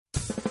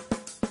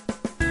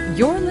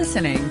You're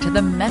listening to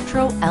the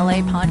Metro LA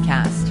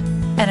Podcast,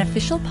 an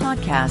official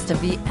podcast of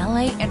the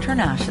LA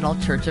International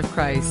Church of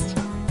Christ.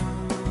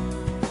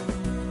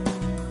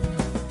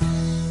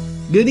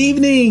 Good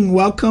evening.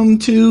 Welcome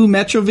to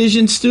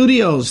Metrovision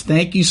Studios.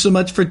 Thank you so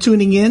much for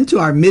tuning in to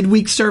our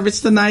midweek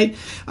service tonight.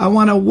 I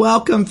want to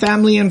welcome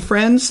family and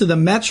friends to the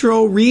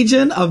Metro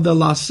region of the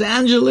Los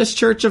Angeles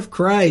Church of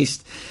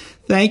Christ.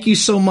 Thank you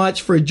so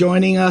much for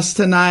joining us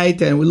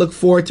tonight, and we look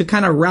forward to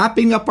kind of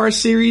wrapping up our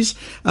series.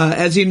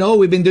 As you know,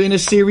 we've been doing a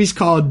series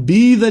called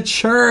Be the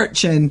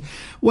Church, and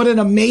what an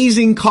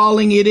amazing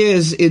calling it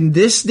is in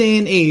this day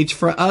and age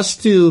for us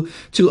to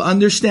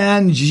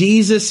understand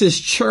Jesus'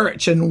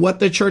 church and what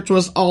the church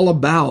was all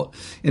about.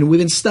 And we've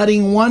been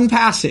studying one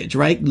passage,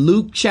 right?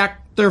 Luke chapter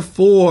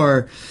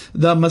 4,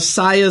 the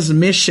Messiah's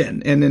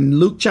mission. And in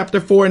Luke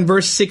chapter 4 and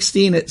verse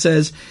 16, it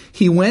says,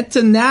 he went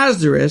to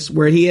Nazareth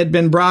where he had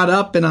been brought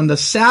up, and on the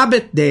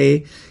Sabbath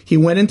day, he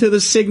went into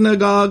the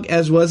synagogue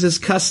as was his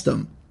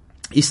custom.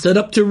 He stood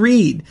up to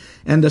read,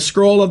 and the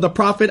scroll of the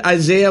prophet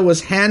Isaiah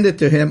was handed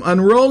to him.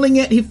 Unrolling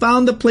it, he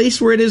found the place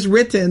where it is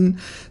written,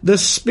 the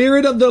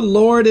Spirit of the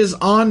Lord is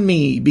on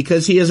me,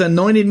 because he has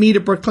anointed me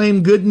to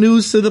proclaim good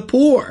news to the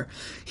poor.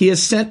 He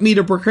has sent me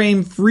to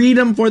proclaim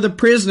freedom for the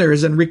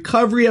prisoners and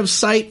recovery of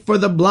sight for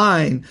the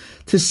blind,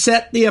 to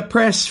set the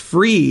oppressed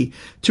free,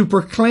 to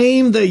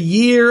proclaim the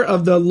year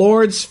of the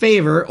Lord's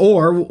favor,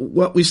 or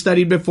what we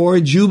studied before,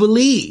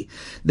 Jubilee.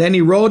 Then he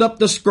rolled up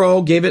the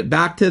scroll, gave it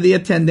back to the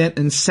attendant,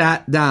 and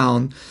sat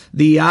down.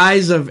 The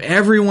eyes of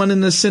everyone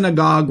in the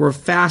synagogue were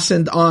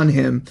fastened on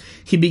him.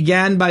 He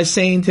began by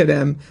saying to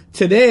them,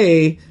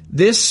 today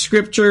this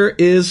scripture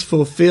is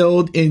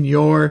fulfilled in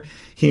your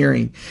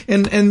hearing.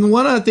 And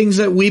one of the things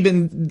that we've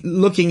been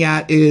looking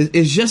at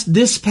is just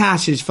this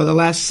passage for the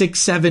last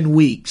 6-7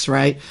 weeks,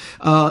 right?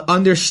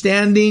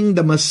 Understanding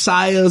the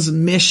Messiah's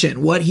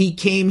mission, what he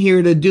came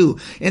here to do.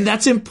 And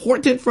that's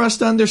important for us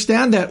to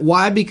understand that.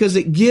 Why? Because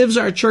it gives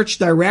our church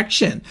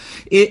direction.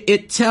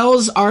 It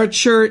tells our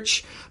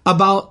church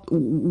about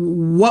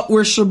what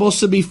we're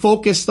supposed to be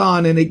focused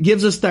on, and it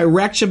gives us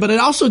direction, but it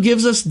also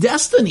gives us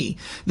destiny.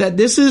 That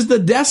this is the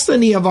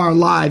destiny of our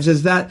lives,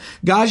 is that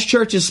God's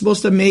church is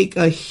supposed to make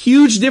a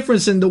huge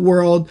difference in the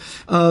world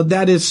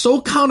that is so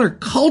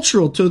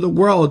countercultural to the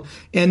world.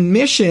 And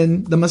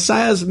mission, the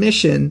Messiah's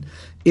mission,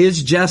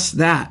 is just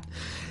that.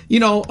 You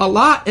know, a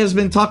lot has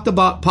been talked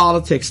about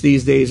politics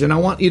these days, and I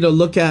want you to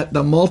look at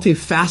the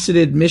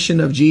multifaceted mission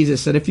of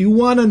Jesus. And if you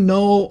want to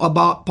know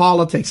about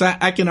politics,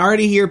 I can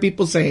already hear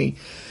people saying,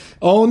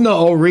 oh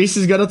no, Reese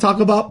is going to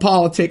talk about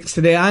politics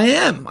today. I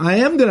am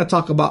going to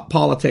talk about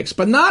politics,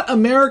 but not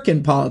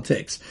American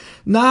politics.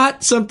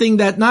 Not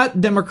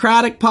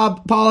Democratic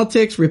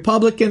politics,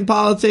 Republican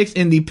politics,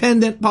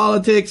 independent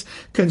politics,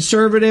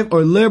 conservative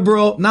or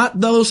liberal, not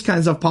those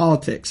kinds of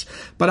politics.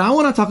 But I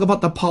want to talk about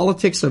the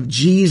politics of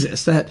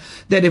Jesus, that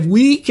if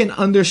we can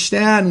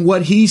understand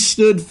what he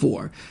stood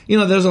for. You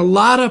know, there's a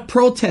lot of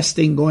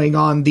protesting going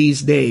on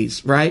these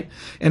days, right?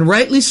 And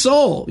rightly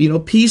so,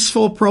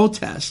 peaceful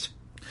protest.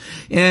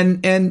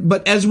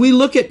 But as we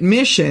look at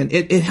mission,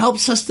 it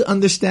helps us to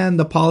understand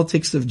the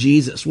politics of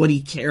Jesus, what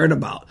he cared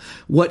about,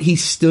 what he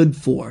stood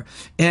for.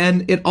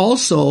 And it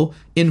also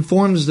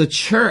informs the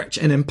church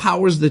and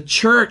empowers the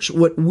church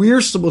what we're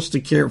supposed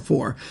to care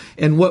for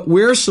and what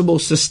we're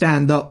supposed to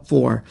stand up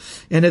for.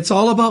 And it's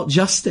all about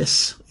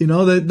justice.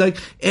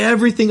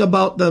 Everything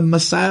about the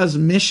Messiah's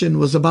mission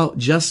was about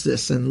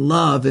justice and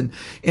love and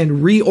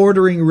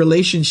reordering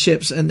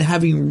relationships and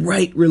having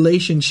right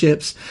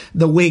relationships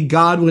the way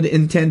God would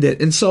intend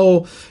it. And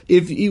so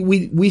if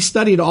we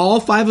studied all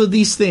 5 of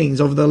these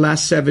things over the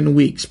last 7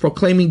 weeks,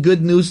 proclaiming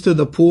good news to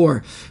the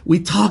poor. We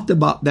talked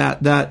about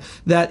that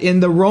in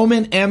the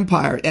Roman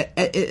Empire,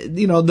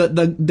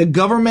 the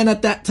government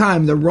at that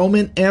time, the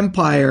Roman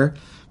Empire,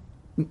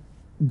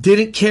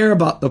 didn't care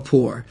about the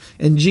poor.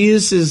 And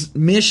Jesus'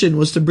 mission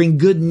was to bring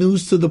good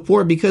news to the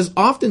poor, because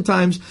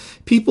oftentimes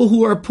people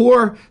who are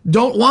poor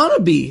don't want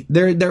to be.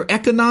 They're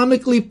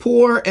economically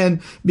poor,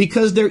 and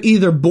because they're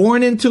either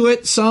born into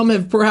it, some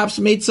have perhaps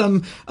made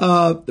some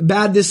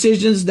bad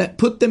decisions that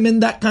put them in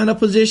that kind of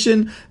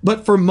position.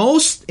 But for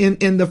most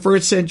in the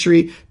first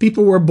century,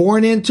 people were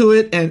born into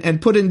it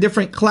and put in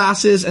different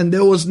classes, and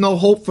there was no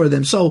hope for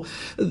them. So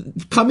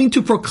coming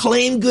to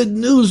proclaim good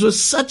news was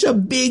such a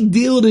big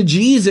deal to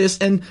Jesus,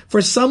 and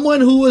for someone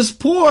who was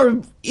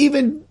poor,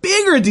 even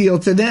bigger deal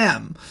to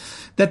them,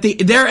 that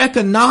their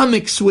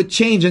economics would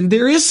change. And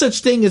there is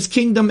such thing as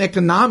kingdom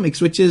economics,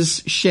 which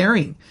is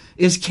sharing,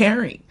 is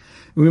caring.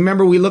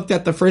 Remember, we looked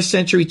at the first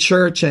century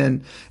church,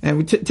 and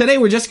today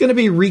we're just going to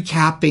be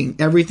recapping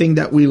everything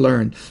that we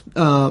learned.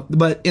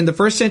 But in the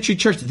first century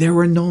church, there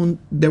were no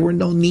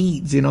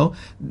needs.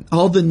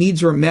 All the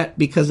needs were met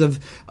because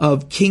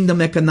of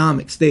kingdom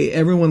economics.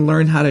 Everyone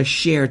learned how to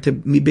share to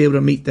be able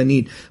to meet the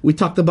need. We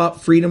talked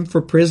about freedom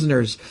for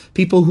prisoners,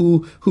 people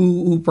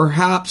who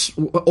perhaps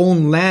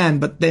own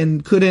land but then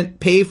couldn't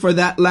pay for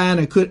that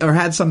land or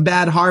had some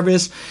bad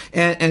harvest,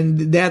 and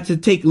they had to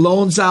take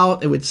loans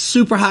out with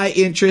super high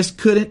interest.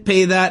 couldn't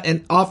pay that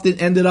and often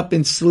ended up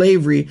in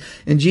slavery.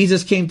 And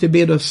Jesus came to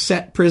be able to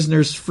set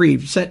prisoners free,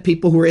 set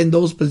people who are in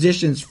those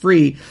positions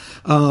free,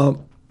 or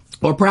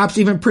perhaps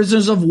even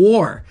prisoners of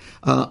war.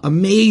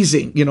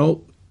 Amazing,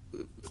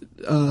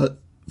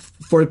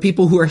 for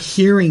people who are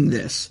hearing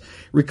this.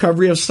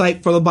 Recovery of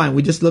sight for the blind.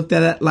 We just looked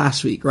at it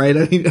last week, right?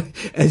 I mean,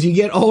 as you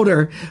get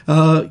older,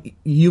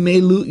 you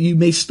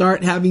may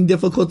start having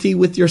difficulty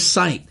with your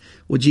sight.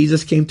 Well,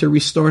 Jesus came to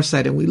restore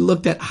sight, and we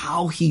looked at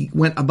how he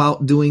went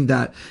about doing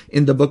that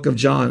in the book of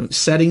John,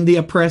 setting the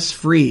oppressed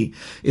free.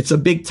 It's a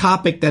big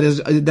topic that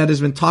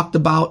has been talked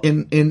about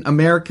in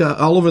America,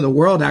 all over the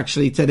world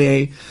actually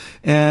today.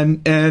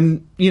 And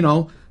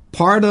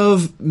part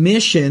of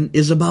mission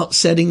is about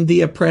setting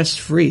the oppressed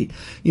free.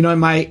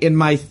 In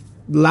my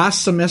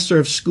last semester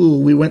of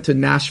school, we went to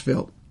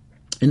Nashville.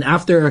 And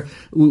after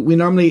we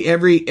normally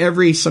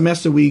every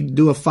semester we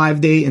do a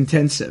 5-day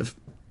intensive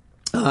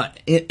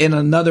in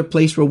another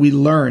place where we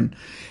learn,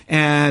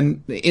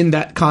 and in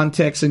that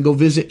context, and go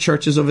visit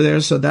churches over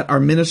there so that our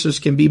ministers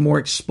can be more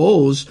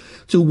exposed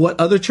to what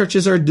other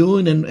churches are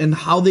doing and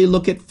how they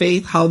look at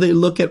faith, how they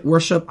look at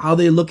worship, how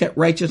they look at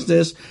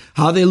righteousness,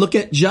 how they look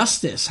at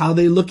justice, how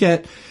they look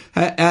at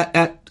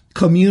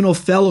communal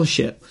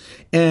fellowship.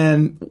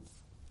 And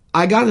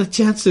I got a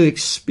chance to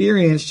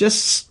experience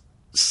just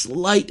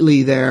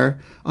slightly there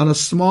on a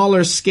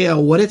smaller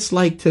scale what it's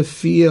like to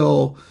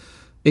feel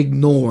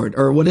ignored,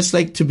 or what it's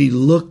like to be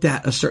looked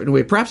at a certain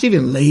way, perhaps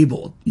even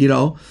labeled.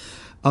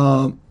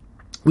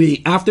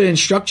 After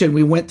instruction,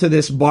 we went to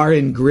this bar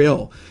and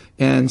grill,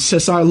 and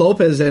Cesar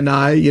Lopez and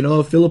I,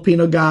 a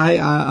Filipino guy,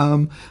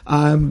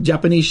 I'm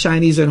Japanese,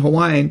 Chinese, and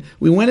Hawaiian.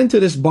 We went into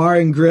this bar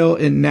and grill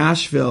in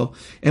Nashville,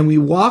 and we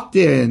walked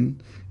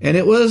in. And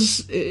it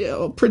was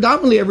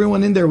predominantly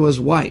everyone in there was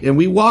white. And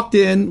we walked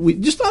in, we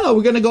just thought,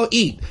 we're going to go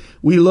eat.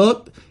 We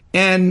looked,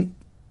 and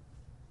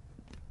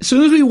as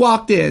soon as we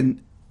walked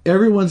in,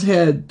 everyone's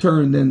head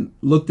turned and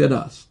looked at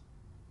us.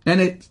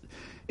 And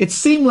it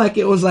seemed like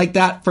it was like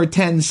that for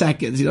 10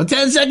 seconds.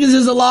 10 seconds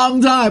is a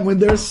long time when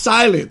there's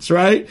silence,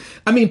 right?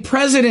 I mean,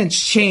 presidents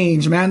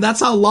change, man. That's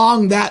how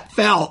long that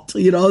felt,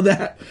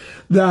 that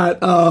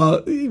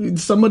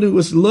someone who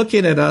was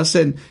looking at us,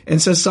 and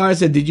Cesar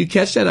said, "Did you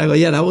catch that?" I go,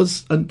 "Yeah, that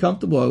was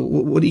uncomfortable.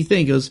 What do you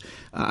think?" It was,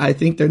 "I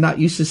think they're not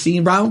used to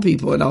seeing brown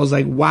people." And I was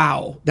like,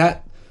 "Wow,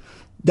 that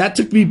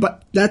took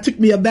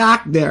me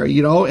aback there,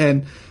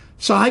 And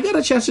so I got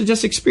a chance to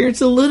just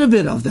experience a little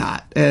bit of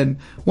that. And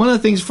one of the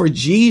things for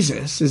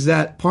Jesus is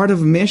that part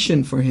of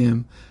mission for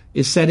him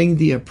is setting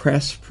the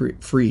oppressed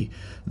free,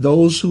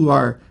 those who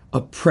are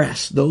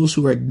oppressed, those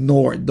who are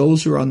ignored,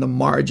 those who are on the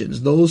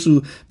margins, those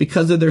who,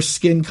 because of their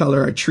skin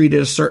color, are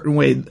treated a certain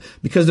way,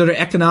 because of their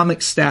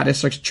economic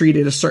status, are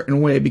treated a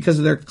certain way, because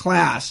of their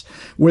class,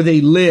 where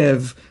they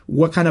live,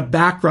 what kind of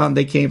background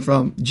they came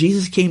from.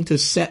 Jesus came to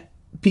set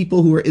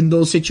people who are in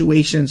those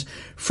situations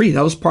free.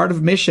 That was part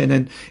of mission.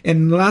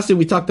 And the last thing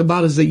we talked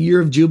about is the year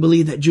of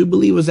Jubilee. That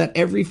Jubilee was that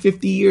every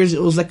 50 years,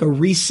 it was like a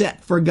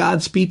reset for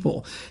God's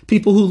people.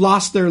 People who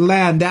lost their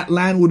land, that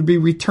land would be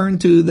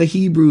returned to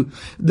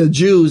the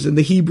Jews and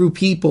the Hebrew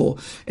people.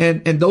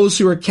 And those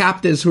who are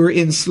captives, who are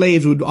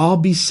enslaved, would all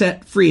be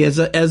set free as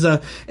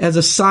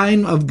a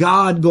sign of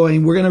God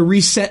going, we're going to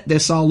reset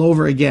this all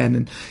over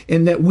again.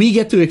 And that we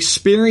get to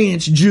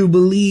experience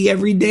Jubilee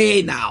every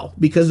day now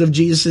because of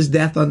Jesus'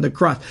 death on the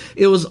cross.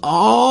 It was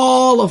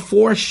all a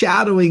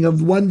foreshadowing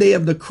of one day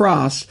of the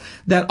cross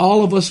that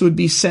all of us would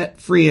be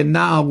set free. And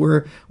now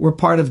we're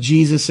part of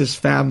Jesus's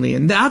family.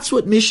 And that's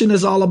what mission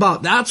is all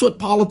about. That's what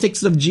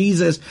politics of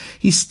Jesus.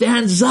 He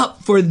stands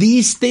up for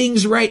these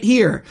things right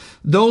here.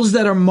 Those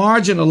that are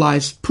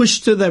marginalized,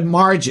 pushed to the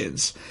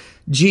margins.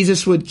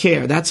 Jesus would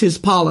care. That's his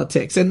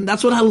politics. And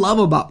that's what I love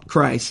about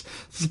Christ.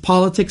 It's the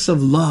politics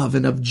of love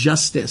and of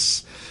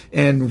justice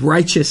and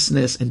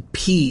righteousness and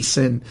peace.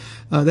 And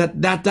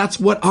that's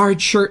what our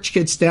church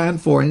could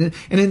stand for. And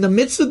in the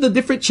midst of the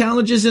different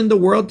challenges in the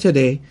world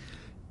today,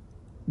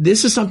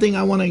 this is something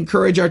I want to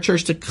encourage our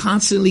church to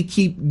constantly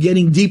keep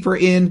getting deeper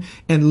in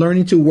and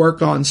learning to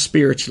work on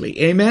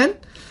spiritually. Amen?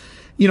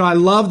 I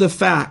love the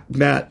fact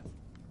that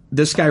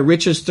this guy,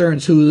 Richard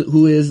Stearns, who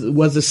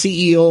was the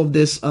CEO of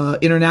this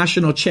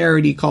international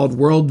charity called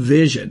World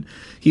Vision.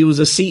 He was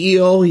a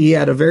CEO. He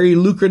had a very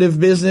lucrative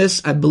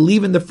business. I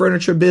believe in the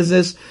furniture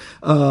business.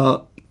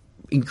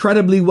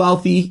 Incredibly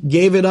wealthy,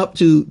 gave it up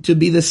to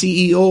be the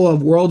CEO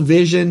of World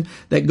Vision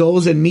that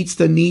goes and meets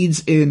the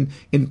needs in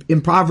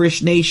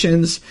impoverished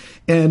nations.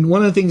 And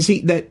one of the things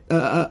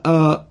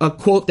a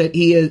quote that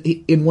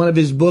he in one of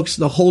his books,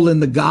 The Hole in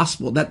the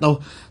Gospel,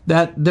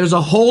 that there's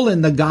a hole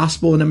in the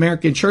gospel in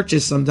American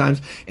churches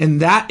sometimes.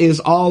 And that is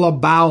all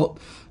about,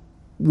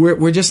 we're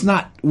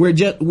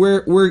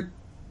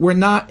we're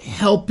not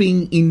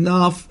helping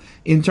enough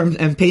in terms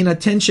and paying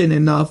attention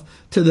enough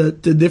to the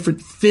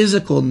different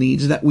physical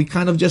needs, that we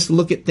kind of just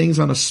look at things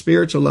on a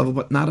spiritual level,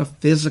 but not a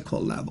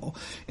physical level.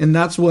 And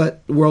that's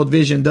what World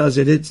Vision does.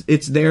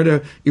 It's there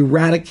to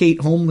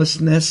eradicate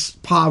homelessness,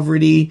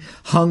 poverty,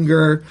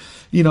 hunger,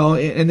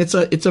 and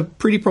it's a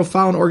pretty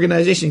profound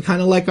organization,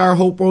 kind of like our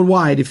Hope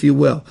Worldwide, if you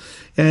will.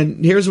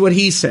 And here's what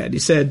he said. He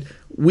said,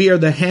 "We are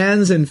the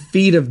hands and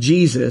feet of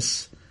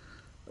Jesus.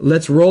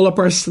 Let's roll up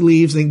our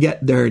sleeves and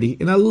get dirty."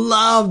 And I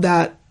love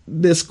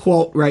this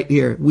quote right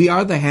here. We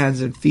are the hands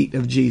and feet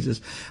of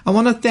Jesus. I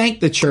want to thank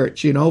the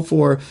church,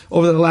 for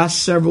over the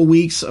last several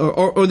weeks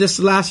or this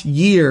last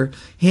year,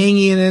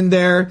 hanging in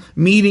there,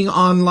 meeting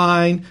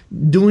online,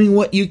 doing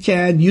what you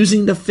can,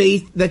 using the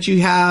faith that you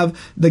have,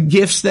 the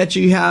gifts that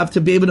you have to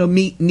be able to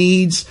meet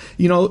needs,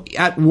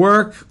 at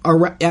work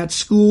or at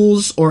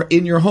schools or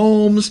in your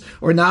homes,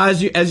 or now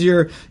as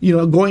you're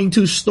going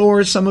to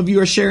stores. Some of you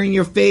are sharing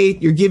your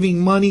faith, you're giving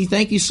money.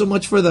 Thank you so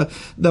much for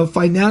the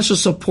financial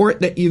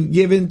support that you've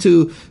given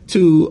to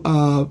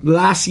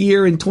last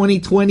year in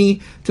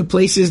 2020 to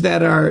places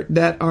that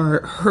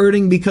are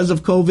hurting because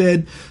of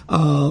COVID.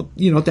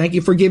 Thank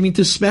you for giving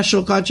to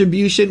special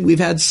contribution. We've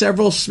had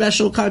several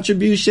special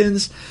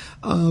contributions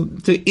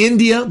to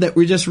India that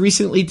we're just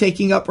recently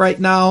taking up right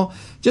now.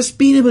 Just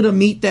being able to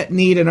meet that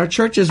need, and our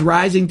church is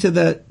rising to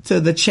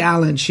the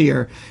challenge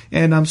here.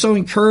 And I'm so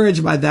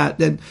encouraged by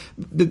that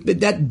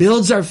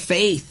builds our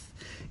faith.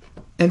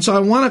 And so I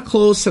want to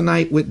close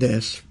tonight with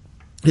this.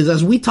 Because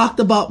as we talked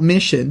about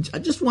mission, I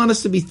just want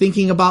us to be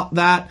thinking about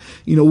that.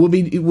 We'll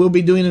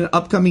be doing an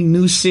upcoming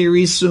new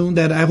series soon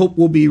that I hope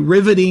will be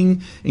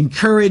riveting,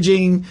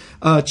 encouraging,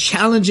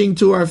 challenging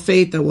to our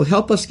faith, that will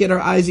help us get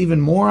our eyes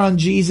even more on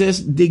Jesus,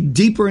 dig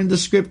deeper into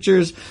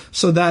scriptures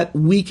so that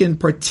we can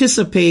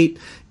participate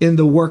in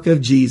the work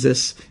of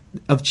Jesus,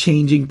 of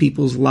changing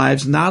people's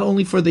lives, not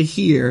only for the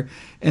here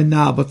and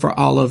now, but for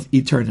all of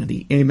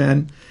eternity.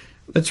 Amen.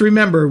 Let's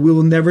remember, we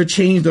will never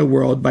change the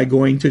world by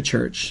going to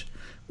church.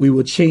 We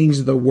will change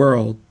the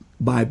world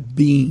by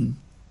being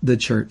the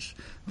church.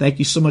 Thank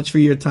you so much for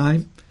your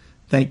time.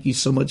 Thank you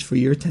so much for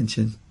your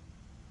attention.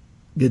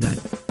 Good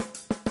night.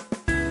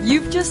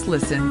 You've just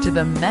listened to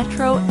the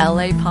Metro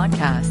LA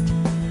podcast.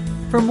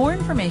 For more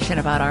information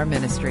about our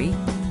ministry,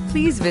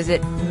 please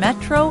visit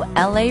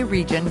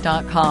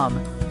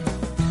metrolaregion.com